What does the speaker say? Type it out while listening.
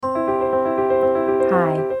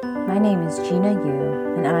Hi, my name is Gina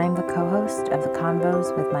Yu, and I'm the co-host of the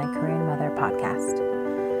Convos with My Korean Mother podcast.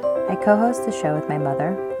 I co-host the show with my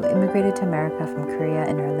mother, who immigrated to America from Korea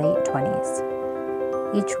in her late 20s.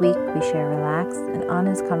 Each week, we share relaxed and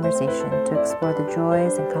honest conversation to explore the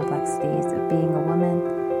joys and complexities of being a woman,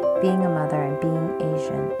 being a mother, and being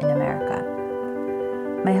Asian in America.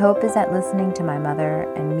 My hope is that listening to my mother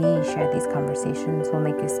and me share these conversations will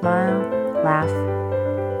make you smile, laugh,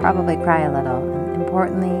 probably cry a little, and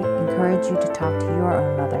importantly, encourage you to talk to your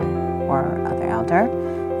own mother or other elder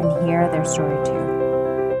and hear their story too.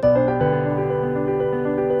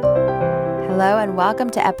 Hello and welcome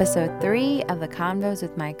to episode 3 of the Convos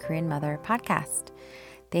with My Korean Mother podcast.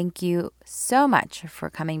 Thank you so much for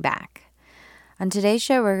coming back. On today's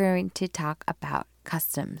show, we're going to talk about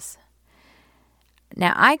customs.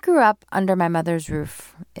 Now, I grew up under my mother's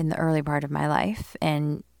roof in the early part of my life,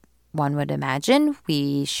 and one would imagine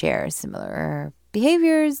we share similar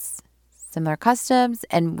behaviors, similar customs,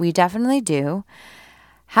 and we definitely do.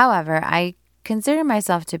 However, I consider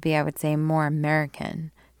myself to be, I would say, more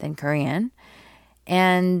American than Korean,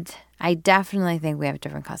 and I definitely think we have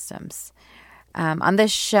different customs. On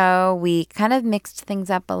this show, we kind of mixed things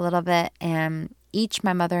up a little bit, and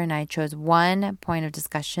my mother and I chose one point of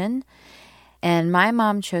discussion, and my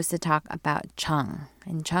mom chose to talk about Cheong.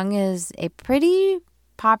 And Cheong is a pretty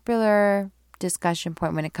popular discussion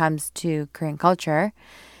point when it comes to Korean culture.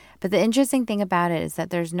 But the interesting thing about it is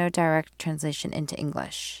that there's no direct translation into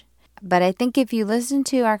English. But I think if you listen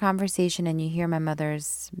to our conversation and you hear my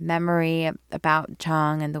mother's memory about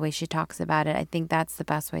Cheong and the way she talks about it, I think that's the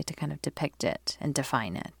best way to kind of depict it and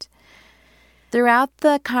define it. Throughout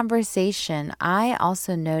the conversation, I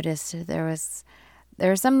also noticed there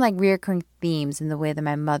were some like recurring themes in the way that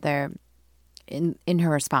my mother in her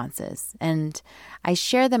responses. And I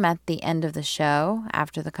share them at the end of the show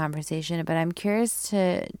after the conversation, but I'm curious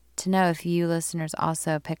to know if you listeners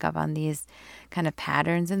also pick up on these kind of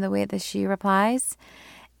patterns in the way that she replies.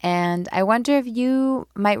 And I wonder if you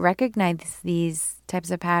might recognize these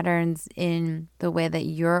types of patterns in the way that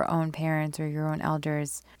your own parents or your own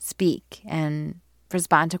elders speak and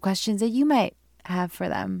respond to questions that you might have for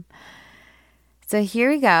them. So here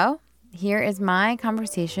we go. Here is my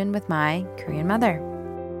conversation with my Korean mother.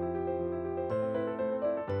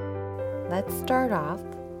 Let's start off.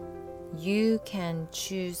 You can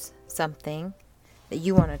choose something that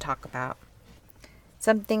you want to talk about.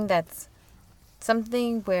 Something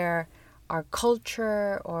where our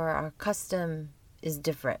culture or our custom is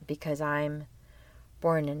different because I'm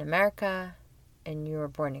born in America and you were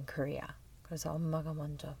born in Korea. 그래서 엄마가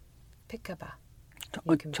먼저 pick해봐.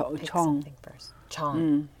 You can pick something first.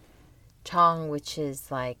 Cheong. Cheong, which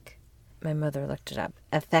is like, my mother looked it up,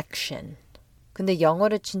 affection. 근데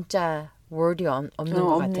영어로 진짜 word이 없는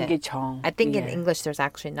것 같아. 없는 게 정. I think in English there's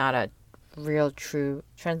actually not a real true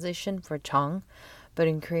translation for Cheong, but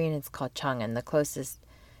in Korean it's called Cheong, and the closest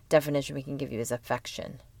definition we can give you is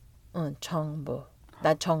affection. Cheong 뭐?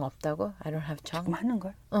 나 정 없다고? I don't have Cheong? 조금 하는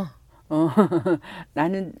걸?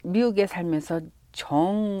 나는 미국에 살면서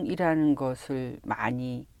정이라는 것을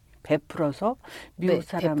많이 베풀어서 미국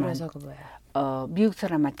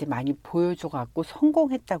사람한테 많이 보여줘갖고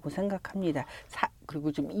성공했다고 생각합니다.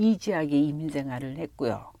 그리고 좀 이지하게 이민 생활을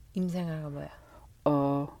했고요. 이민 생활가 뭐야?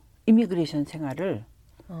 이미그레이션 생활을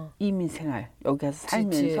이민 생활 여기 와서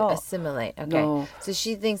살면서 to assimilate. Okay. So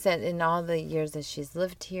she thinks that in all the years that she's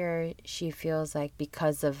lived here, she feels like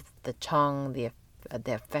because of the Cheong, the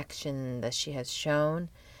affection that she has shown,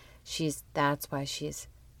 that's why she's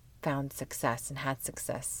found success and had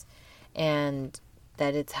success. And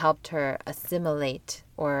that it's helped her assimilate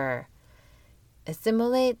더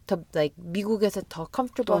like 미국에서 더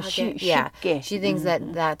comfortable 하게. 쉽게. She thinks that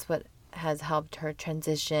that's what has helped her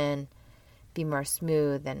transition be more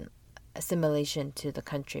smooth and assimilation to the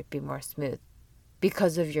country be more smooth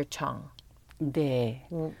because of your Cheong. 네.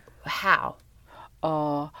 How?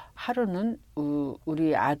 하루는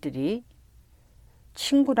우리 아들이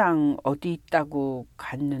친구랑 어디 있다고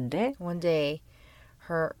갔는데 one day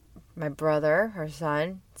my brother, her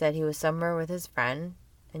son, said he was somewhere with his friend,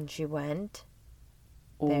 and she went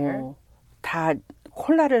there. 다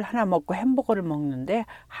콜라를 하나 먹고 햄버거를 먹는데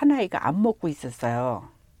한 아이가 안 먹고 있었어요.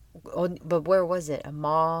 But where was it? A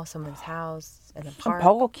mall, someone's house, in a park?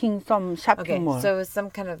 Burger King, some shopping mall. So it was some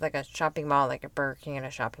kind of like a shopping mall, like a Burger King and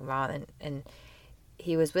a shopping mall, and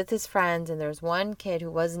he was with his friends, and there was one kid who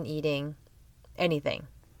wasn't eating anything.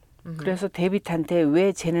 그래서 데이빗한테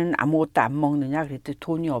왜 쟤는 아무것도 안 먹느냐 그랬더니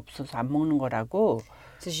돈이 없어서 안 먹는 거라고.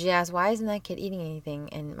 So she asked, why isn't that kid eating anything?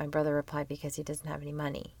 And my brother replied, because he doesn't have any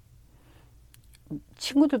money.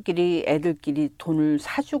 친구들끼리 애들끼리 돈을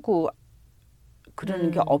사주고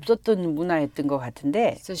그러는 게 없었던 문화였던 것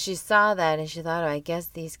같은데. So she saw that and she thought, oh, I guess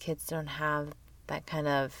these kids don't have that kind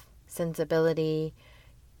of sensibility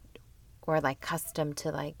or like custom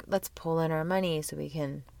to like, let's pull in our money so we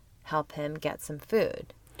can help him get some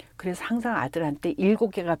food. 그래서 항상 아들한테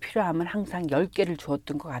 7개가 필요하면 항상 10개를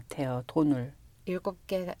주었던 것 같아요. 돈을.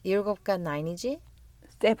 7개가 9이지?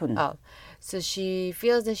 7. Oh, so she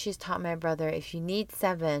feels that she's taught my brother, if you need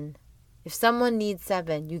 7, if someone needs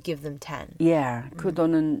 7, you give them 10. 예, 그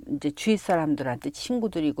돈은 이제 주위 사람들한테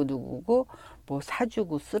친구들이고 누구고 뭐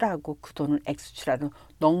사주고 쓰라고 그 돈을 엑스트라로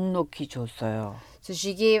넉넉히 줬어요. So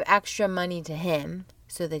she gave extra money to him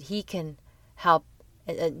so that he can help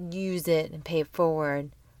use it and pay it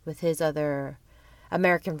forward with his other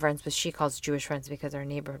American friends, which she calls Jewish friends because our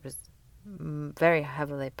neighborhood was very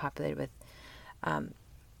heavily populated with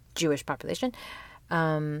Jewish population.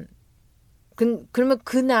 그러면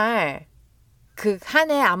그날 그 한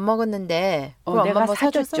해 안 먹었는데 내가 뭐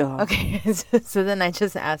사줬죠. Okay, so then I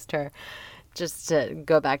just asked her just to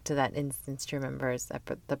go back to that instance she remembers at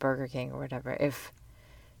the Burger King or whatever. If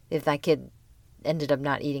that kid ended up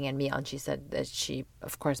not eating a meal, and she said that she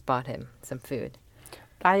of course bought him some food.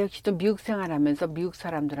 나 역시도 미국 생활하면서 미국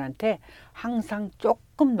사람들한테 항상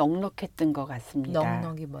조금 넉넉했던 것 같습니다.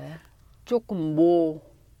 넉넉이 뭐야? 조금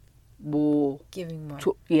Giving more.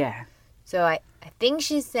 Yeah. So I think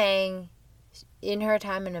she's saying in her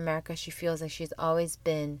time in America, she feels like she's always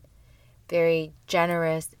been very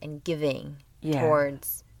generous and giving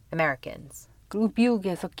towards Americans. 그리고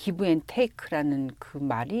미국에서 give and take라는 그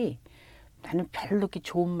말이 나는 별로 그렇게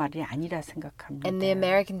좋은 말이 아니라 생각합니다. And the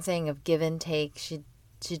American saying of give and take, she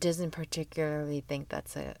doesn't particularly think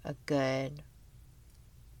that's a good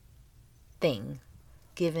thing.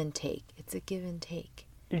 Give and take. It's a give and take.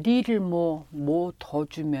 리를 뭐 더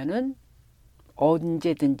주면은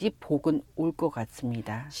언제든지 복은 올 것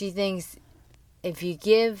같습니다. She thinks if you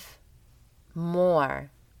give more,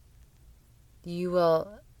 you will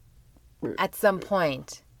at some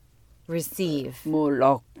point receive more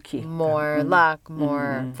lucky. more luck,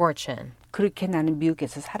 more fortune. 그렇게 나는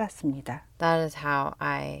미국에서 살았습니다. That is how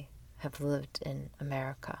I have lived in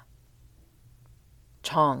America.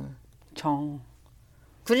 정.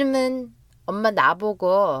 그러면 엄마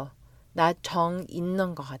나보고 나 정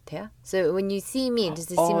있는 것 같아요? So when you see me,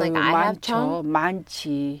 does it seem like I have 정?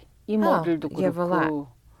 많지. 이모들도 you have a 그렇고.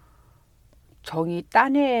 정이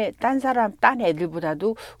딴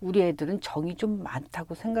애들보다도 우리 애들은 정이 좀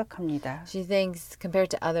많다고 생각합니다. She thinks compared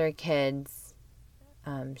to other kids,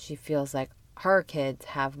 she feels like her kids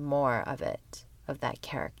have more of it, of that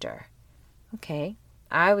character. Okay.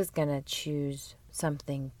 I was going to choose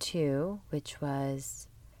something too, which was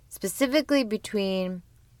specifically between,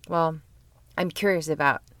 well, I'm curious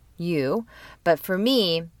about you, but for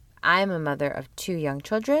me, I'm a mother of 2 young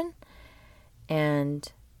children,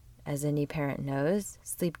 and as any parent knows,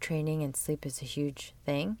 sleep training and sleep is a huge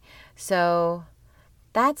thing. So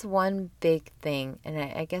that's one big thing, and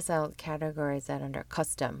I guess I'll categorize that under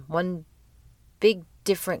custom. One big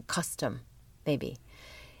different custom, maybe.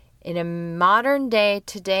 In a modern day,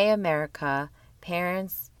 today America,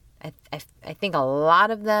 parents, I think a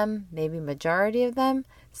lot of them, maybe majority of them,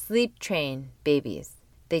 sleep train babies.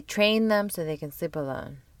 They train them so they can sleep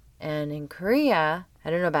alone. And in Korea,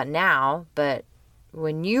 I don't know about now, but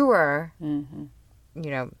when you were,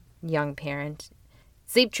 young parent,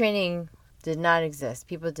 sleep training did not exist.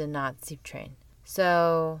 People did not sleep train.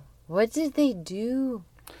 So what did they do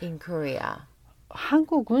in Korea?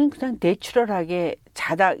 한국은 그냥 내추럴하게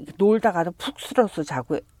놀다가도 푹 쓸어서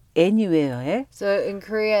자고 anywhere에. So in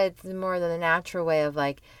Korea, it's more the natural way of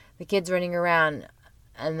like the kids running around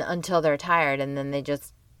until they're tired, and then they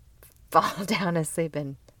just fall down asleep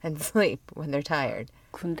and sleep when they're tired.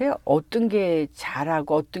 근데 어떤 게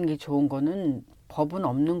잘하고 어떤 게 좋은 거는 법은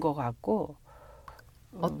없는 것 같고.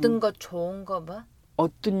 어떤 거 좋은 거 봐?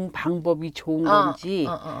 어떤 방법이 좋은 건지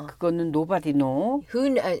그거는 nobody know.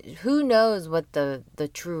 Who knows what the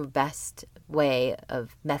true best way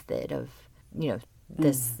of method of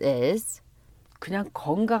this is? 그냥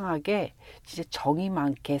건강하게 진짜 정이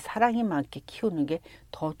많게 사랑이 많게 키우는 게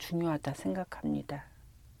더 중요하다 생각합니다.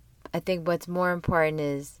 I think what's more important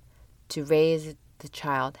is to raise the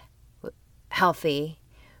child healthy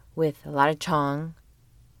with a lot of 정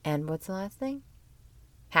and what's the last thing?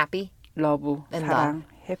 Happy? love, and 사랑, love.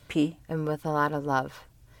 happy. And with a lot of love.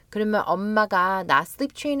 그러면 엄마가 나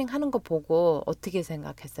sleep training 하는 거 보고 어떻게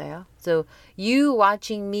생각했어요? So you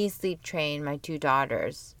watching me sleep train my 2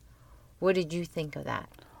 daughters, what did you think of that?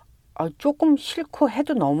 조금 싫고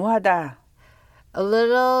해도 너무하다. A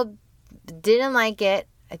little didn't like it.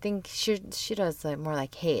 I think she does like more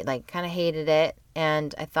like hate, like kind of hated it.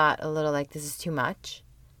 and I thought a little like this is too much.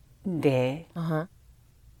 네.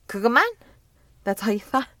 그것만? That's all you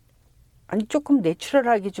thought? 아니 조금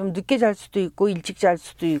내추럴하게 좀 늦게 잘 수도 있고 일찍 잘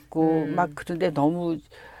수도 있고 막 그런데 너무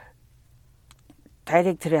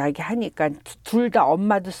다이렉트하게 하니까 둘 다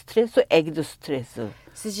엄마도 스트레스, 애기도 스트레스.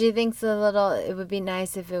 So she thinks a little, it would be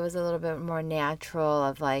nice if it was a little bit more natural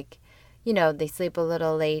of like, you know, they sleep a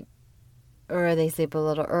little late or they sleep a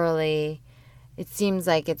little early. It seems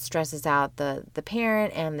like it stresses out the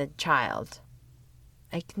parent and the child.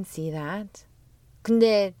 I can see that.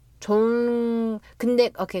 근데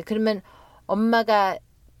okay, 그러면 엄마가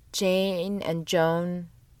Jane and Joan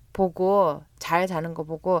보고 잘 자는 거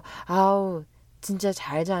보고 아우 진짜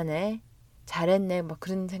잘 자네. 잘했네. 막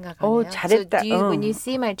그런 생각 안 해요? 잘했다. So when you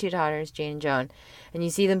see my two daughters, Jane and Joan, and you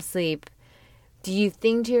see them sleep, do you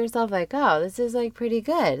think to yourself like, oh, this is like pretty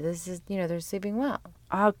good. This is, you know, they're sleeping well.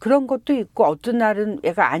 아, 그런 것도 있고 어떤 날은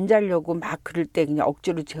애가 안 자려고 막 그럴 때 그냥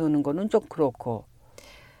억지로 재우는 거는 좀 그렇고.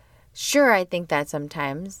 Sure, I think that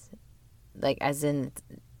sometimes, like as in,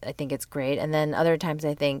 I think it's great. And then other times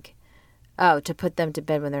I think, oh, to put them to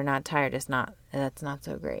bed when they're not tired is that's not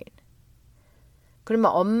so great.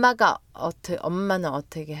 그러면 엄마는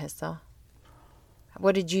어떻게 했어?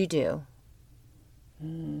 What did you do?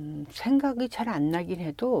 생각이 잘 안 나긴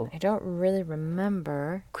해도 I don't really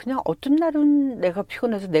remember. 그냥 어떤 날은 내가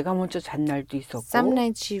피곤해서 내가 먼저 잔 날도 있었고. Some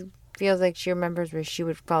nights she feels like she remembers where she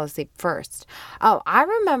would fall asleep first. Oh, I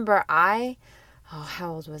remember how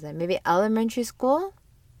old was I? Maybe elementary school?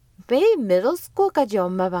 Maybe middle school까지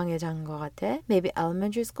엄마 방에 잔 것 같아. Maybe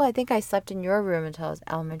elementary school. I think I slept in your room until I was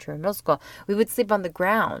elementary or middle school. We would sleep on the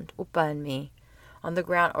ground, 오빠 and me. On the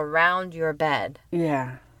ground around your bed.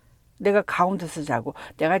 Yeah. 내가 가운데서 자고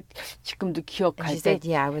내가 지금도 기억할 And she 때 said,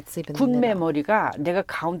 yeah, I would sleep in the 군 middle. 메모리가 내가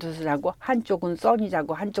가운데서 자고 한쪽은 써니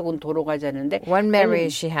자고 한쪽은 도로가 자는데 One memory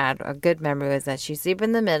she had, a good memory, was that she'd sleep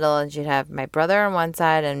in the middle and she'd have my brother on one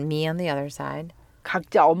side and me on the other side.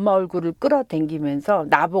 각자 엄마 얼굴을 끌어당기면서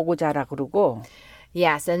나보고 자라 그러고.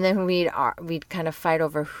 Yes, and then we'd kind of fight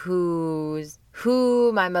over who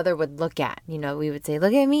my mother would look at. You know, we would say,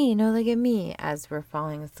 look at me, look at me, as we're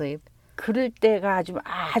falling asleep. 그럴 때가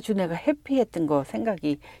아주 내가 해피했던 거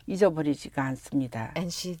생각이 잊어버리지가 않습니다.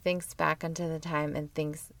 And she thinks back onto the time and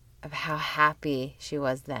thinks of how happy she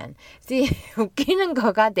was then. See, 웃기는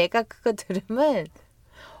거가 내가 그거 들으면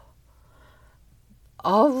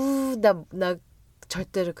어우, 나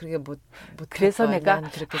절대로 그렇게 못 그래서 내가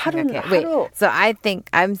하루 Wait, so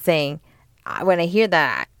I'm saying when I hear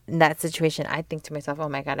that in that situation, I think to myself, oh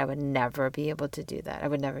my God, I would never be able to do that. I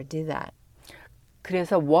would never do that.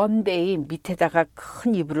 그래서 원데이 밑에다가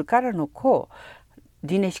큰 이불을 깔아놓고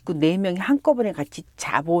니네 식구 4명이 한꺼번에 같이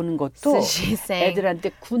자보는 것도 So she's saying,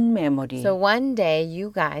 애들한테 군 메모리. So one day,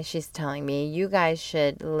 you guys, she's telling me, you guys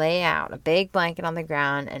should lay out a big blanket on the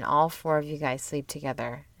ground and all 4 of you guys sleep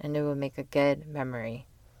together. And it will make a good memory.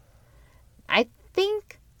 I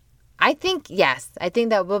think, yes. I think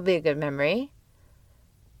that will be a good memory.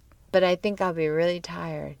 But I think I'll be really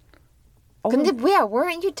tired. 근데 뭐야,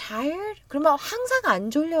 weren't you tired? 그러면 항상 안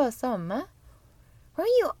졸려왔어, 엄마?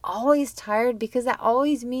 Weren't you always tired? Because that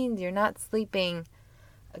always means you're not sleeping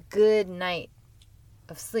a good night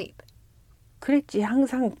of sleep. 그랬지.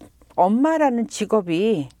 항상 엄마라는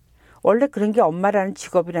직업이 원래 그런 게 엄마라는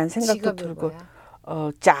직업이라는 생각도 들고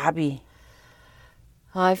짭이.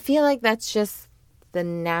 I feel like that's just the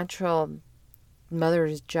natural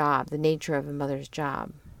mother's job, the nature of a mother's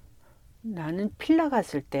job. 나는 필라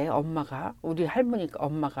갔을 때 우리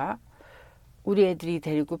엄마가 우리 애들이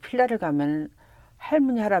데리고 필라를 가면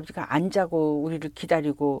할머니 할아버지가 안 자고 우리를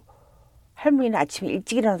기다리고 할머니는 아침에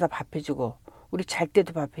일찍 일어나서 밥 해주고 우리 잘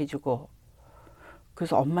때도 밥 해주고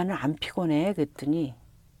그래서 엄마는 안 피곤해 그랬더니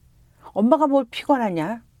엄마가 뭘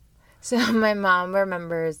피곤하냐? So my mom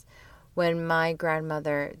remembers when my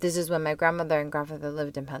grandmother, this is when my grandmother and grandfather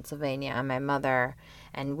lived in Pennsylvania and my mother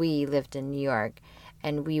and we lived in New York,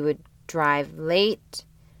 and we would drive late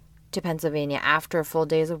to Pennsylvania after a full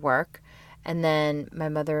days of work. And then my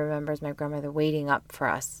mother remembers my grandmother waiting up for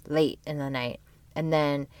us late in the night. And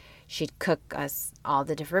then she'd cook us all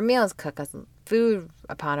the different meals, cook us food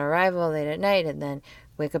upon arrival late at night, and then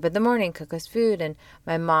wake up in the morning, cook us food. And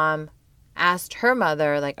my mom asked her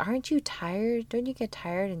mother, like, aren't you tired? Don't you get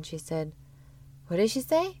tired? And she said, what did she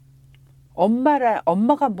say?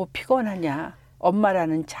 엄마가 뭐 피곤하냐?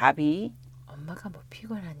 엄마라는 잡이. 엄마가 뭐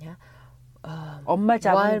피곤하냐? 엄마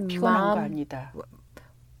잡은 피곤한 거 아니다.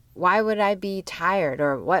 Why would I be tired?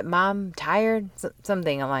 Or what, mom tired?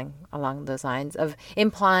 Something along those lines of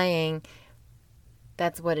implying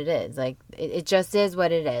that's what it is. Like it just is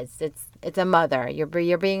what it is. It's a mother. You're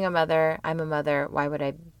being a mother. I'm a mother. Why would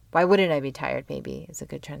I Why wouldn't I be tired, maybe, is a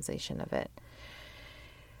good translation of it.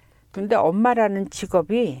 근데 엄마라는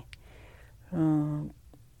직업이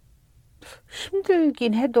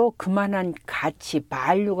힘들긴 해도 그만한 가치,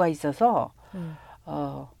 밸류가 있어서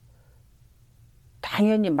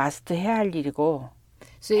당연히 마스터해야 할 일이고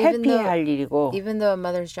So 해피해야 할 일이고 even though a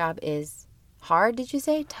mother's job is hard, did you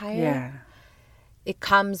say? Tired? Yeah. It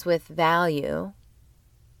comes with value.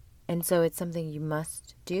 And so it's something you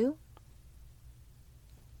must do?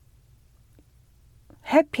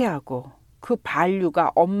 해피하고 그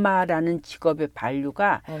밸류가 엄마라는 직업의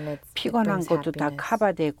밸류가 And 피곤한 것도 다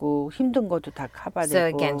커버되고 힘든 것도 다 커버되고. So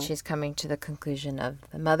again, she's coming to the conclusion of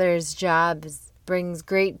the mother's job brings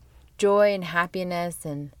great joy and happiness,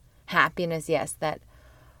 yes, that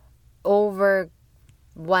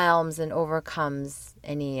overwhelms and overcomes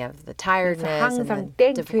any of the tiredness and the 항상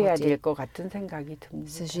땡큐해야 difficulty. 될 것 같은 생각이 듭니다.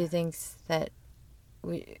 So she thinks that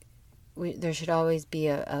there should always be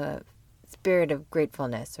a spirit of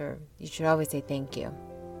gratefulness, or you should always say thank you.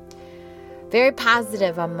 Very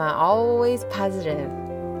positive, Amma. Always positive.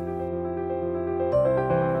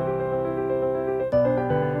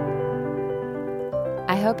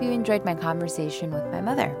 I hope you enjoyed my conversation with my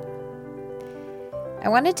mother. I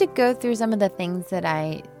wanted to go through some of the things that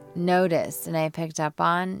I noticed and I picked up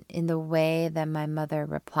on in the way that my mother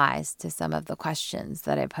replies to some of the questions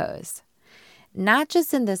that I pose. Not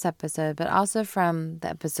just in this episode, but also from the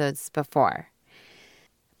episodes before.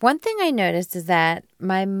 One thing I noticed is that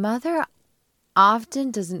my mother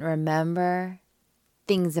often doesn't remember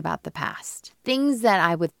things about the past, things that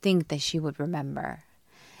I would think that she would remember.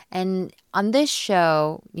 And on this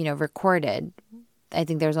show, recorded, I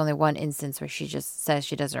think there's only one instance where she just says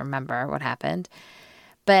she doesn't remember what happened.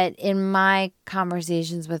 But in my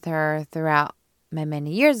conversations with her throughout my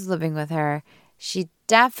many years living with her, she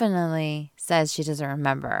definitely says she doesn't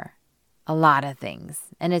remember a lot of things.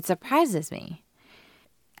 And it surprises me.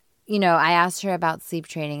 I asked her about sleep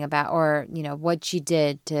training, or what she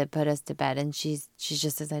did to put us to bed. And she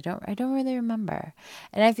just says, I don't really remember.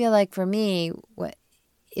 And I feel like for me,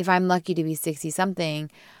 if I'm lucky to be 60-something,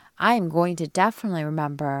 I'm going to definitely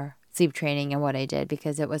remember sleep training and what I did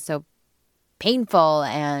because it was so painful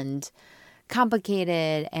and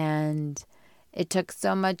complicated and it took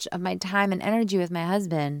so much of my time and energy with my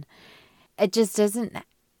husband. It just doesn't,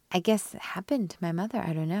 I guess, happen to my mother.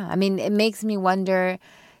 I don't know. I mean, it makes me wonder,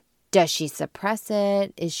 does she suppress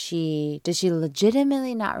it? Does she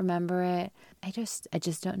legitimately not remember it? I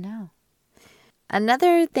just don't know.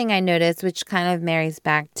 Another thing I noticed, which kind of marries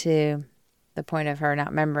back to the point of her not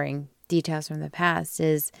remembering details from the past,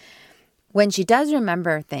 is when she does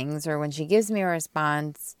remember things or when she gives me a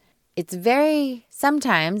response,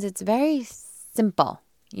 sometimes it's very simple.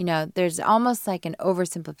 There's almost like an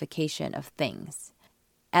oversimplification of things,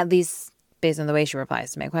 at least based on the way she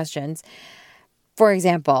replies to my questions. For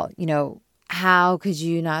example, how could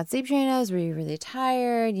you not sleep train us? Were you really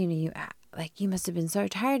tired? You must have been so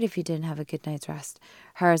tired if you didn't have a good night's rest.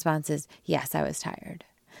 Her response is, yes, I was tired.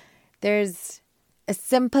 There's a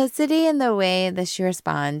simplicity in the way that she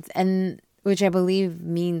responds, and which I believe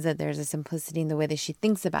means that there's a simplicity in the way that she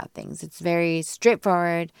thinks about things. It's very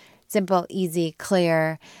straightforward, simple, easy,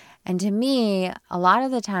 clear. And to me, a lot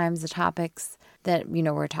of the times the topics that,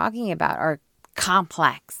 we're talking about are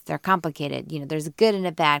complex. They're complicated. There's a good and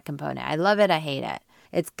a bad component. I love it. I hate it.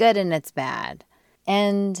 It's good and it's bad.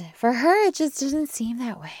 And for her, it just doesn't seem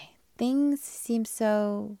that way. Things seem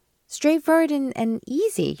so straightforward and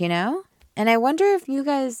easy, And I wonder if you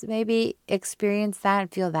guys maybe experience that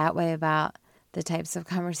and feel that way about the types of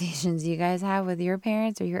conversations you guys have with your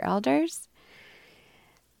parents or your elders.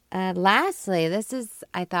 Lastly,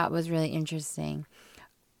 I thought was really interesting.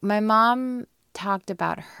 My mom talked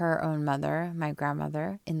about her own mother, my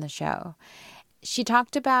grandmother, in the show. She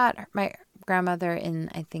talked about my grandmother in,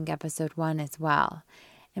 I think, episode 1 as well.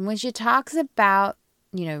 And when she talks about,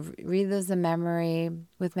 relives the memory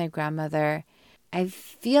with my grandmother, I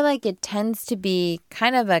feel like it tends to be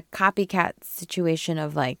kind of a copycat situation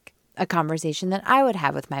of like a conversation that I would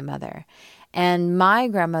have with my mother. And my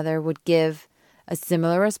grandmother would give a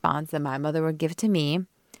similar response that my mother would give to me.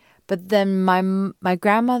 But then my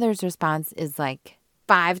grandmother's response is like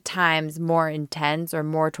 5 times more intense or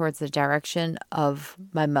more towards the direction of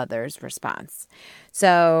my mother's response.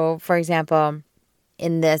 So, for example,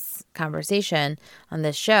 in this conversation on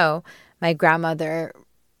this show, my grandmother,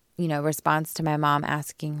 responds to my mom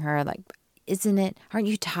asking her, like, aren't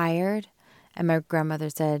you tired? And my grandmother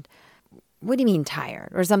said, what do you mean tired?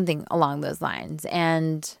 Or something along those lines.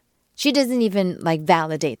 And she doesn't even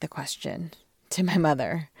validate the question to my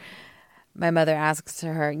mother. My mother asks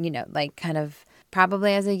her, kind of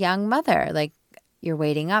probably as a young mother, you're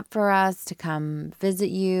waiting up for us to come visit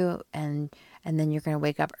you, and then you're going to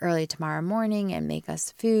wake up early tomorrow morning and make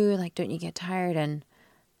us food. Like, don't you get tired? And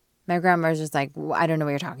my grandma's just like, I don't know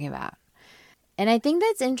what you're talking about. And I think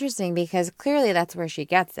that's interesting because clearly that's where she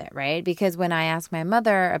gets it, right? Because when I ask my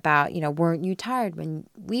mother about, weren't you tired when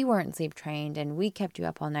we weren't sleep trained and we kept you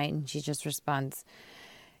up all night? And she just responds,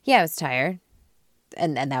 yeah, I was tired.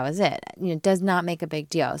 And that was it. Does not make a big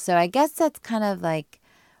deal. So I guess that's kind of like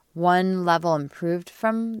one level improved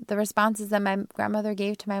from the responses that my grandmother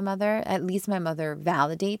gave to my mother. At least my mother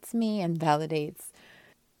validates me and validates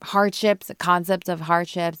hardships, the concepts of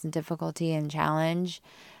hardships and difficulty and challenge.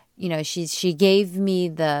 She gave me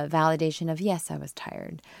the validation of, yes, I was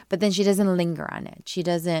tired. But then she doesn't linger on it. She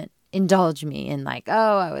doesn't indulge me in like,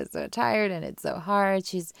 oh, I was so tired and it's so hard.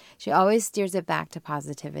 She always steers it back to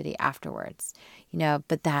positivity afterwards.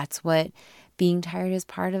 But that's what being tired is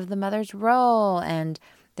part of the mother's role. And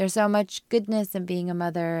there's so much goodness in being a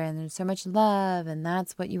mother, and there's so much love, and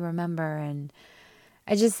that's what you remember. And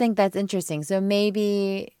I just think that's interesting. So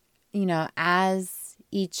maybe, as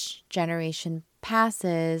each generation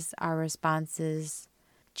passes, our responses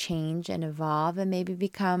change and evolve and maybe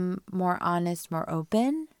become more honest, more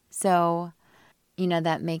open. So,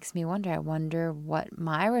 that makes me wonder. I wonder what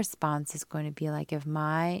my response is going to be like if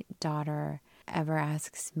my daughter ever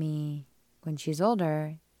asks me when she's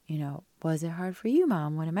older, was it hard for you,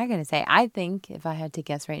 Mom? What am I going to say? I think if I had to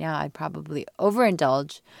guess right now, I'd probably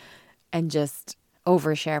overindulge and just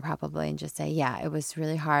overshare probably and just say, yeah, it was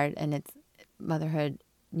really hard and it's motherhood,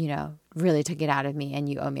 really took it out of me and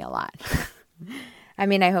you owe me a lot. I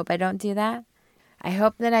mean, I hope I don't do that. I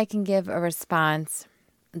hope that I can give a response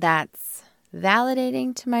that's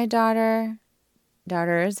validating to my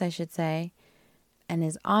daughters, I should say, and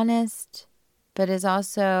is honest, but is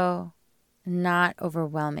also not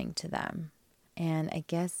overwhelming to them. And I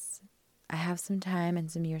guess I have some time and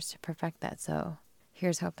some years to perfect that. So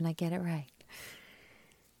here's hoping I get it right.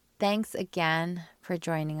 Thanks again for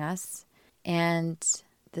joining us. And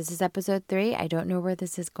this is episode 3. I don't know where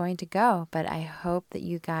this is going to go, but I hope that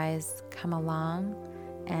you guys come along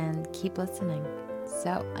and keep listening.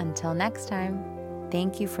 So until next time,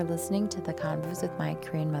 thank you for listening to the Convos with My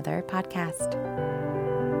Korean Mother podcast.